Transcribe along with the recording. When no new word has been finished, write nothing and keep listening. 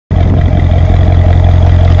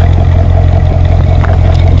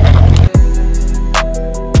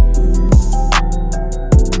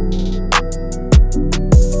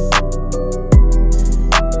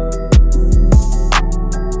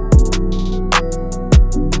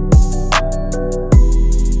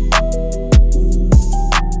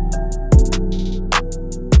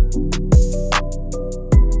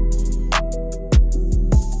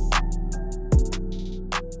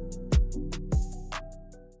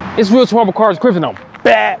It's Real Tomorrow Cars Griffin. I'm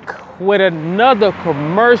back with another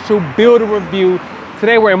commercial building review.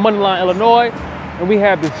 Today we're in Mundelein, Illinois, and we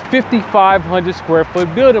have this 5,500 square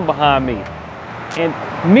foot building behind me. And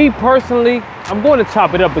me personally, I'm going to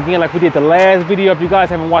chop it up again like we did the last video. If you guys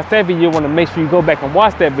haven't watched that video, you want to make sure you go back and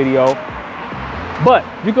watch that video. But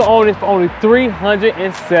you can own it for only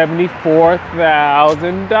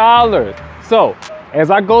 $374,000. So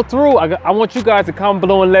as I go through, I want you guys to comment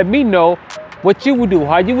below and let me know what you would do,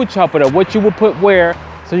 how you would chop it up, what you would put where.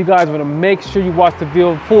 So you guys want to make sure you watch the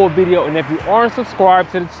full video. And if you aren't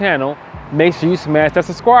subscribed to the channel, make sure you smash that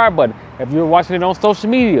subscribe button. If you're watching it on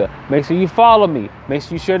social media, make sure you follow me. Make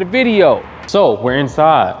sure you share the video. So we're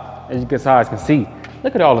inside, as you guys can see.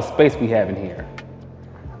 Look at all the space we have in here.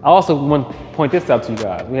 I also want to point this out to you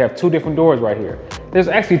guys. We have two different doors right here. There's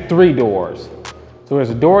actually three doors. So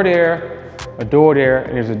there's a door there, and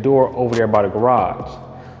there's a door over there by the garage.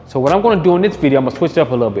 So what I'm gonna do in this video, I'm gonna switch it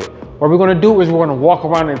up a little bit. What we're gonna do is we're gonna walk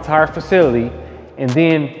around the entire facility, and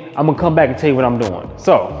then I'm gonna come back and tell you what I'm doing.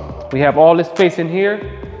 So we have all this space in here.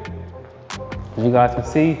 As you guys can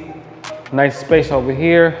see, nice space over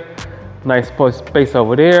here, nice space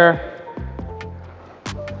over there.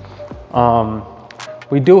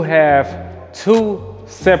 We do have two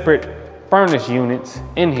separate furnace units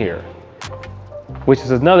in here, which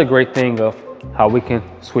is another great thing of how we can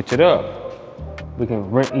switch it up. We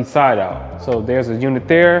can rent each side out. So there's a unit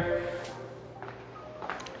there,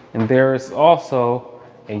 and there is also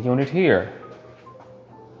a unit here.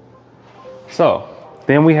 So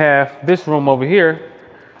then we have this room over here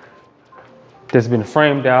that's been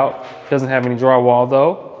framed out, doesn't have any drywall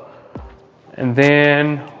though. And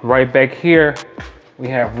then right back here, we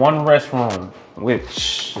have one restroom,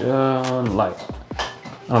 which light.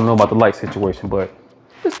 I don't know about the light situation, but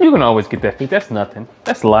you can always get that fixed. That's nothing,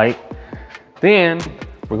 that's light. Then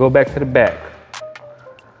we go back to the back.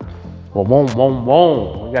 Boom, boom, boom,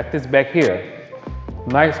 boom. We got this back here.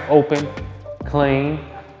 Nice, open, clean.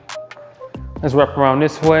 Let's wrap around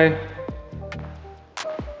this way.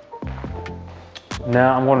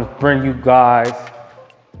 Now I'm gonna bring you guys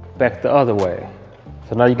back the other way.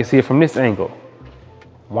 So now you can see it from this angle.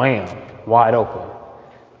 Wham, wide open.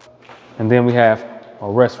 And then we have a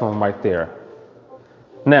restroom right there.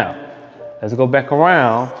 Now, let's go back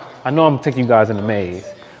around. I know I'm taking you guys in a maze,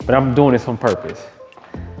 but I'm doing this on purpose.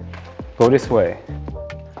 Go this way.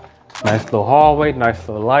 Nice little hallway, nice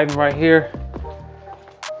little lighting right here.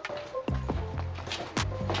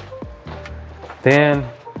 Then,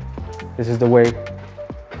 this is the way,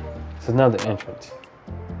 it's another entrance.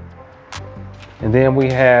 And then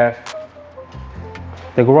we have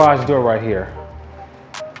the garage door right here.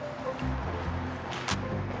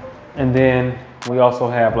 And then we also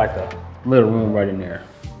have like a little room right in there.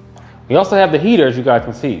 We also have the heater, as you guys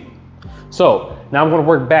can see. So now I'm gonna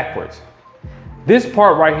work backwards. This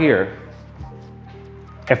part right here,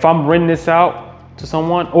 if I'm renting this out to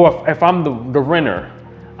someone, or if I'm the renter,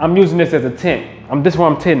 I'm using this as a tent. This is where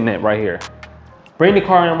I'm tenting it right here. Bring the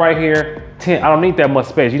car in right here, tent. I don't need that much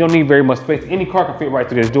space. You don't need very much space. Any car can fit right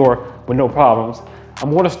through this door with no problems.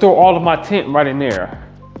 I'm gonna store all of my tent right in there.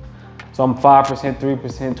 So I'm 5%,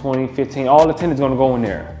 3%, 20, 15, all the tent is gonna go in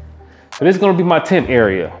there. So this is gonna be my tent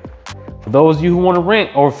area. For those of you who want to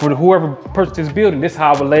rent, or for whoever purchased this building, this is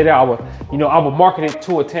how I would lay it out. I would market it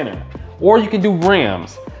to a tenant. Or you can do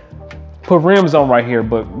rims. Put rims on right here.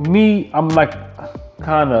 But me, I'm like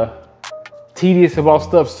kind of tedious about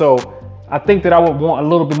stuff. So I think that I would want a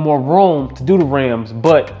little bit more room to do the rims,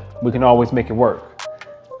 but we can always make it work.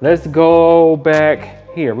 Let's go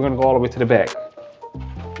back here. We're gonna go all the way to the back.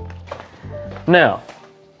 Now,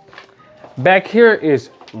 back here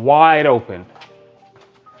is wide open.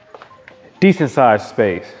 Decent sized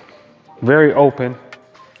space, very open.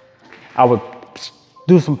 I would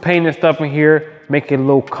do some painting stuff in here, make it a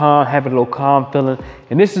little calm, have it a little calm feeling.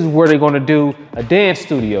 And this is where they're gonna do a dance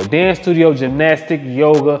studio, gymnastic,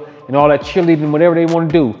 yoga, and all that cheerleading, whatever they wanna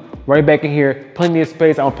do. Right back in here, plenty of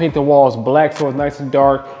space. I'll paint the walls black so it's nice and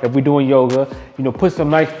dark if we're doing yoga. Put some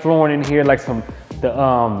nice flooring in here, like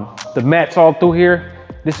the mats all through here.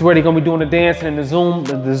 This is where they're gonna be doing the dancing and the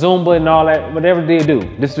Zumba and all that, whatever they do.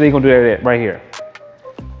 This is where they're gonna do that right here.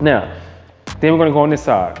 Now, then we're gonna go on this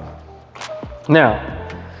side. Now,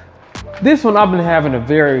 this one I've been having a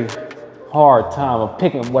very hard time of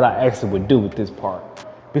picking what I actually would do with this part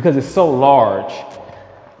because it's so large.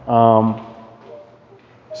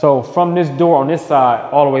 So from this door on this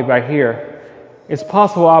side all the way back here, it's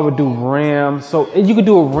possible I would do rims. So you could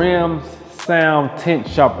do a rims, sound, tent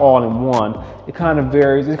shop all in one. It kind of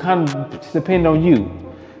varies. It kind of depends on you,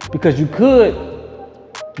 because you could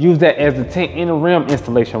use that as the tent in a rim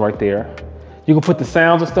installation right there. You can put the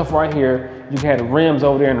sounds and stuff right here. You can have the rims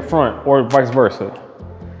over there in the front or vice versa.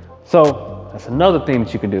 So that's another thing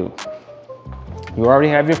that you can do. You already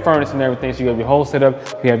have your furnace and everything, so you have your whole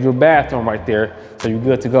setup. You have your bathroom right there, so you're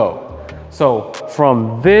good to go. So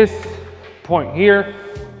from this point here,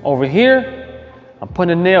 over here, I'm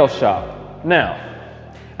putting a nail shop. Now,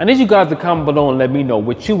 I need you guys to comment below and let me know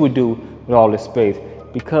what you would do with all this space,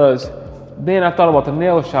 because then I thought about the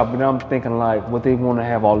nail shop, and I'm thinking like, what they want to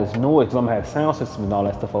have all this noise, because I'm gonna have sound system and all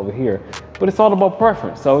that stuff over here. But it's all about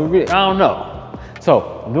preference, so really, I don't know.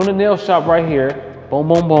 So I'm doing the nail shop right here. Boom,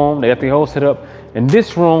 boom, boom. They got the whole set up. And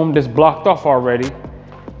this room that's blocked off already,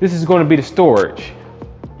 this is going to be the storage.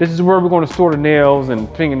 This is where we're going to store the nails and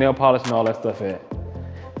fingernail polish and all that stuff at.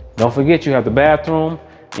 Don't forget, you have the bathroom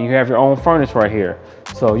and you have your own furnace right here.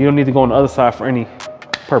 So you don't need to go on the other side for any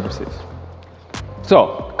purposes.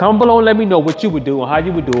 So comment below and let me know what you would do and how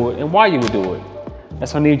you would do it and why you would do it.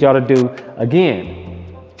 That's what I need y'all to do. Again,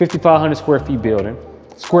 5,500 square feet building,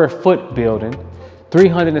 square foot building,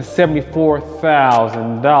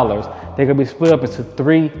 $374,000. They can be split up into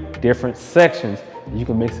 3 different sections. You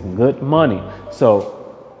can make some good money. So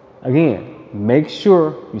again, make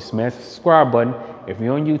sure you smash the subscribe button. If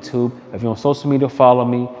you're on YouTube, if you're on social media, follow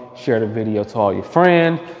me, share the video to all your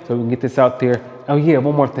friends so we can get this out there. Oh yeah,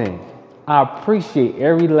 one more thing. I appreciate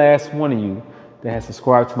every last one of you that has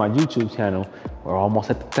subscribed to my YouTube channel. We're almost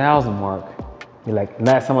at the 1,000 mark. You're like,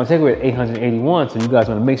 last time I checked, we were at 881. So you guys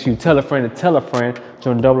want to make sure you tell a friend to tell a friend.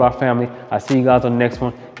 Join the Double R family. I'll see you guys on the next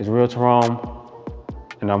one. It's Real Jerome,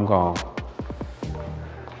 and I'm gone.